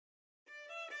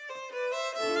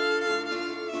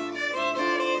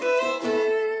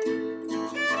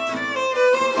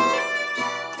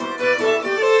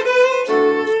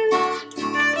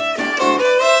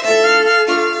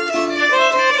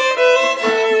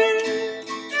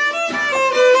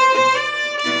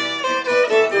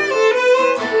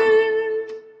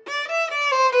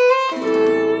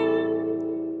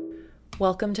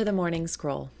Welcome to the Morning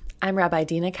Scroll. I'm Rabbi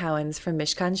Dina Cowens from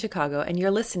Mishkan, Chicago, and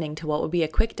you're listening to what will be a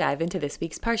quick dive into this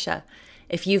week's Parsha.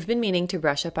 If you've been meaning to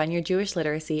brush up on your Jewish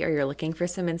literacy or you're looking for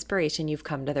some inspiration, you've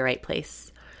come to the right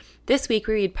place. This week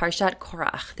we read Parashat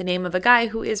Korach, the name of a guy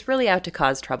who is really out to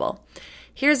cause trouble.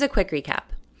 Here's a quick recap.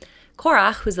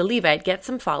 Korach, who's a Levite, gets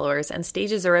some followers and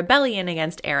stages a rebellion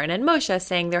against Aaron and Moshe,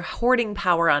 saying they're hoarding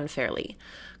power unfairly.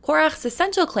 Korach's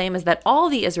essential claim is that all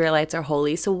the Israelites are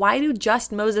holy, so why do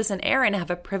just Moses and Aaron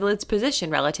have a privileged position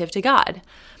relative to God?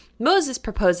 Moses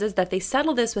proposes that they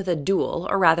settle this with a duel,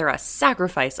 or rather a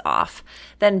sacrifice off,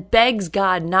 then begs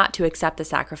God not to accept the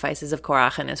sacrifices of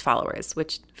Korach and his followers,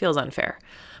 which feels unfair.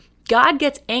 God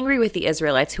gets angry with the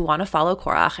Israelites who want to follow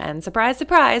Korach and, surprise,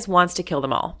 surprise, wants to kill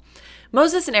them all.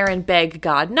 Moses and Aaron beg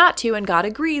God not to, and God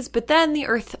agrees, but then the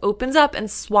earth opens up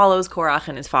and swallows Korach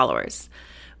and his followers.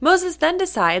 Moses then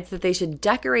decides that they should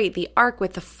decorate the ark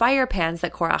with the fire pans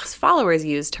that Korach's followers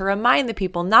used to remind the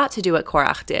people not to do what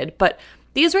Korach did, but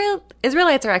the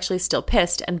Israelites are actually still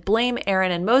pissed and blame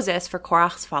Aaron and Moses for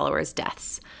Korach's followers'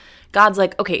 deaths. God's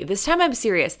like, okay, this time I'm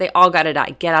serious. They all gotta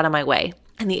die. Get out of my way.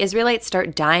 And the Israelites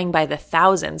start dying by the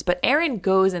thousands, but Aaron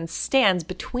goes and stands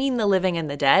between the living and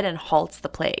the dead and halts the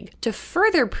plague. To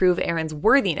further prove Aaron's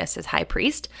worthiness as high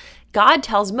priest, God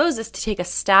tells Moses to take a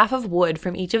staff of wood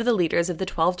from each of the leaders of the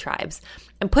 12 tribes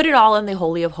and put it all in the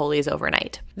Holy of Holies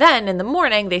overnight. Then, in the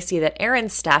morning, they see that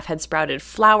Aaron's staff had sprouted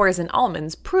flowers and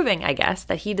almonds, proving, I guess,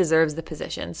 that he deserves the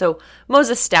position. So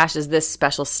Moses stashes this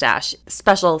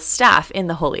special staff in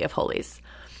the Holy of Holies.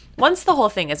 Once the whole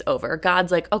thing is over,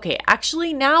 God's like, okay,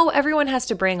 actually now everyone has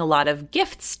to bring a lot of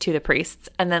gifts to the priests,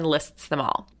 and then lists them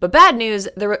all. But bad news,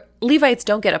 the Levites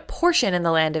don't get a portion in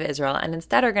the land of Israel and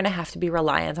instead are going to have to be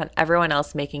reliant on everyone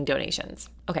else making donations.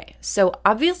 Okay, so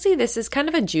obviously this is kind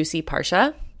of a juicy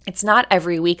parsha. It's not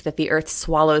every week that the earth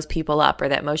swallows people up or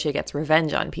that Moshe gets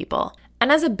revenge on people.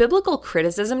 And as a biblical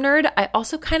criticism nerd, I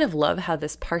also kind of love how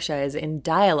this parsha is in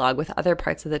dialogue with other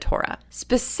parts of the Torah.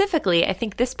 Specifically, I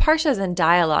think this parsha is in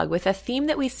dialogue with a theme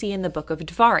that we see in the book of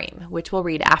Devarim, which we'll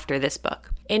read after this book.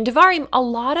 In Devarim, a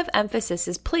lot of emphasis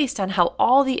is placed on how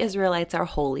all the Israelites are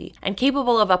holy and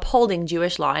capable of upholding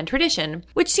Jewish law and tradition,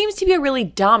 which seems to be a really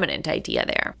dominant idea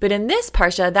there. But in this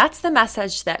parsha, that's the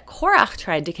message that Korach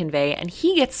tried to convey, and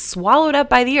he gets swallowed up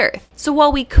by the earth. So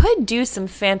while we could do some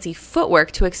fancy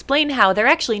footwork to explain how they're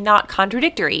actually not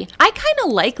contradictory, I kind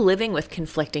of like living with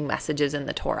conflicting messages in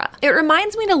the Torah. It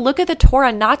reminds me to look at the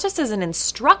Torah not just as an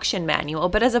instruction manual,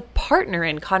 but as a partner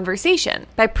in conversation.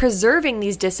 By preserving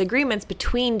these disagreements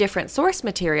between different source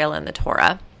material in the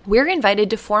Torah, we're invited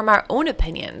to form our own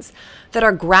opinions that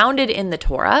are grounded in the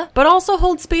Torah, but also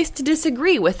hold space to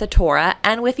disagree with the Torah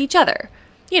and with each other.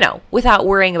 You know, without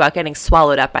worrying about getting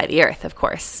swallowed up by the earth, of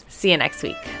course. See you next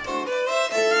week.